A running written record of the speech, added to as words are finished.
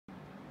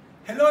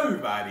Hello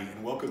everybody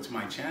and welcome to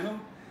my channel.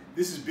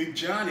 This is Big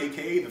John,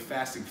 aka the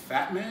Fasting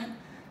Fat Man.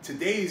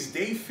 Today is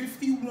day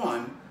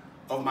 51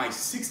 of my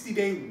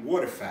 60-day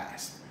water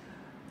fast.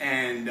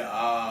 And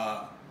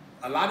a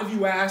lot of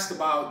you asked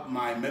about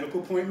my medical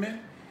appointment.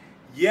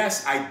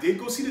 Yes, I did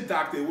go see the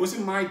doctor. It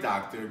wasn't my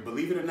doctor.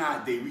 Believe it or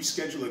not, they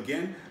rescheduled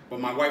again, but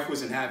my wife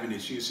wasn't having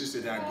it. She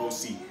insisted that I go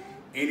see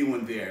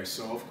anyone there.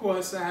 So of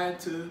course I had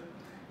to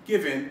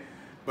give in.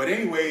 But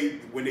anyway,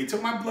 when they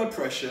took my blood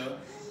pressure,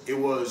 it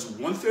was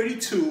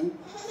 132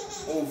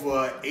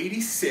 over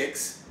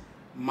 86.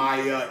 My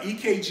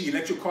EKG,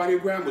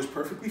 electrocardiogram, was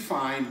perfectly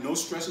fine. No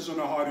stresses on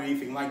the heart or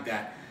anything like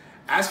that.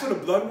 As for the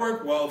blood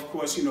work, well, of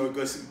course, you know, it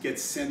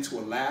gets sent to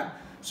a lab,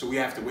 so we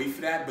have to wait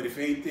for that. But if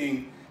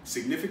anything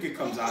significant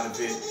comes out of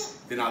it,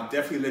 then I'll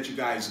definitely let you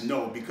guys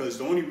know, because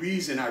the only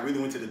reason I really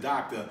went to the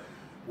doctor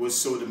was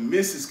so the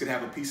missus could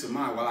have a peace of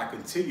mind while I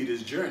continue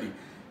this journey,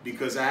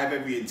 because I have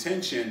every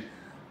intention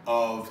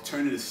of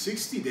turning a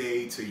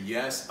 60-day to,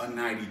 yes, a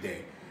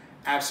 90-day.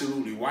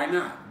 Absolutely. Why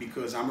not?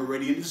 Because I'm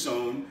already in the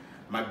zone.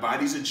 My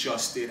body's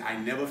adjusted. I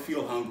never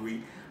feel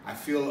hungry. I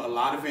feel a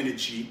lot of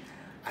energy.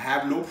 I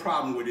have no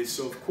problem with it.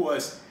 So, of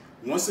course,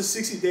 once the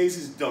 60 days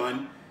is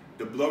done,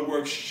 the blood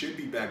work should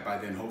be back by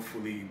then,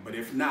 hopefully. But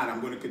if not,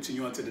 I'm going to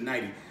continue on to the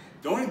 90.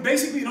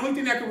 Basically, the only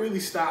thing that can really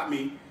stop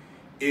me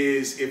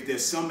is if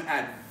there's some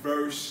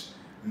adverse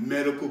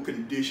medical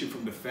condition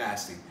from the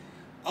fasting.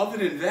 Other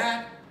than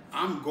that,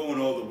 I'm going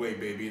all the way,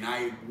 baby, and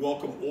I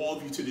welcome all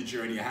of you to the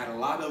journey. I had a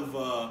lot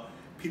of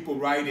people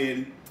write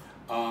in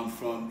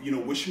from, you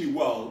know, wishing me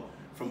well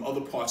from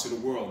other parts of the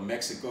world,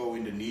 Mexico,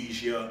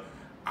 Indonesia,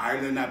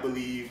 Ireland, I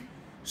believe.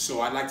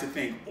 So I'd like to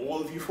thank all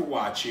of you for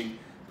watching.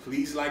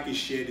 Please like and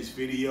share this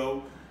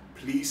video.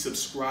 Please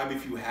subscribe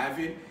if you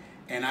haven't.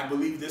 And I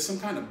believe there's some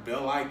kind of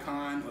bell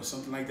icon or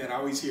something like that. I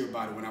always hear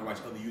about it when I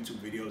watch other YouTube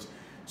videos.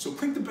 So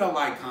click the bell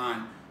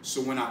icon so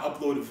when I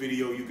upload a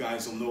video, you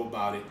guys will know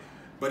about it.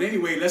 But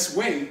anyway, let's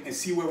wait and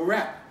see where we're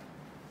at.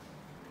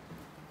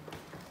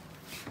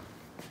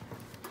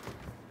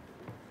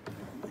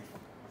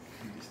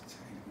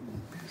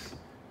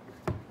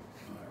 All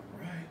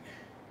right.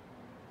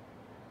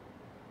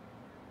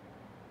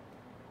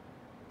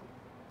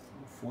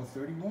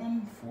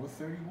 431,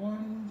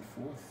 431,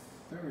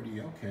 430,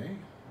 okay.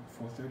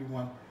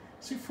 431,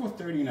 say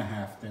 430 and a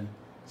half then,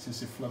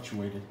 since it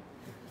fluctuated.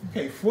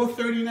 Okay,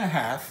 430 and a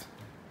half.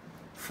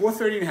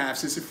 430 and a half,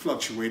 since it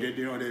fluctuated,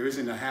 you know, there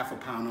isn't a half a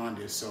pound on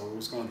this, so it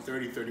was going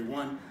 30,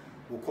 31,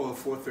 we'll call it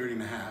 430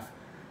 and a half.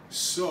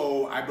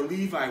 So I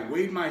believe I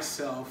weighed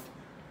myself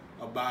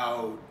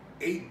about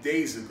 8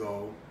 days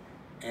ago,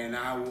 and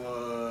I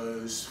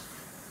was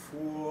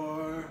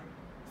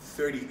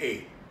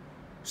 438.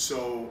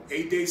 So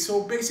 8 days,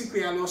 so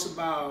basically I lost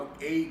about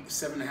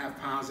 7.5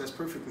 pounds. That's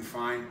perfectly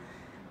fine.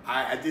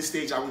 At this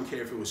stage, I wouldn't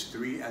care if it was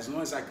 3. As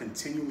long as I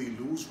continually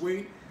lose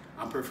weight,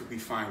 I'm perfectly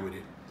fine with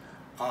it.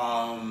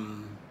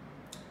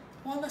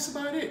 Well, that's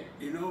about it.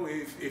 You know,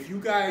 if you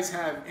guys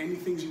have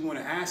anything you want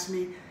to ask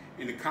me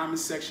in the comment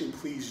section,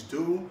 please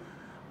do.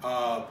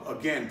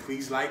 Again,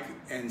 please like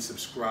and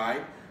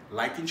subscribe,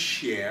 like and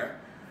share.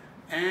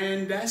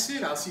 And that's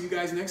it. I'll see you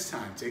guys next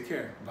time. Take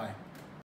care. Bye.